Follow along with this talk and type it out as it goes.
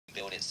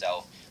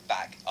itself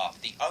back up.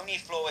 The only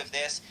flaw with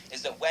this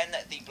is that when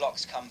the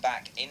blocks come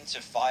back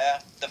into fire,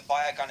 the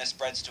fire kind of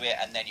spreads to it,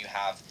 and then you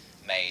have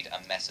made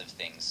a mess of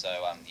things. So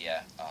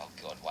yeah. Oh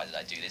god, why did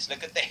I do this?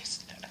 Look at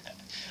this.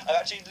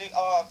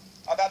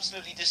 I've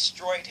absolutely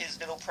destroyed his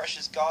little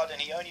precious garden.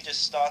 He only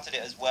just started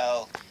it as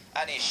well,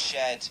 and his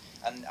shed,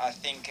 and I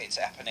think it's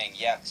happening.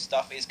 Yeah,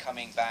 stuff is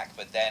coming back,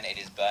 but then it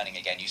is burning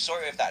again. You saw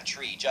it with that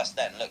tree just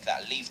then. Look,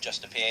 that leaf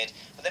just appeared,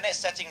 but then it's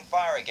setting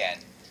fire again.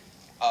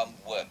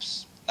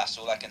 Whoops. That's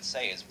all I can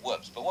say is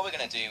whoops. But what we're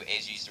going to do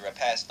is use the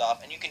repair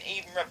stuff, and you can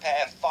even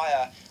repair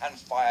fire and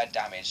fire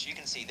damage. You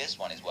can see this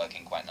one is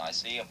working quite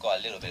nicely. I've got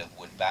a little bit of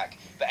wood back.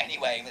 But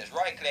anyway, let's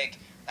right click,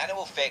 and it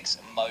will fix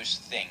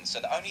most things. So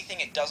the only thing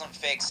it doesn't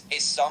fix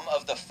is some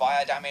of the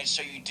fire damage.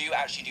 So you do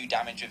actually do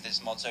damage with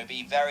this mod. So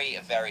be very,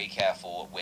 very careful with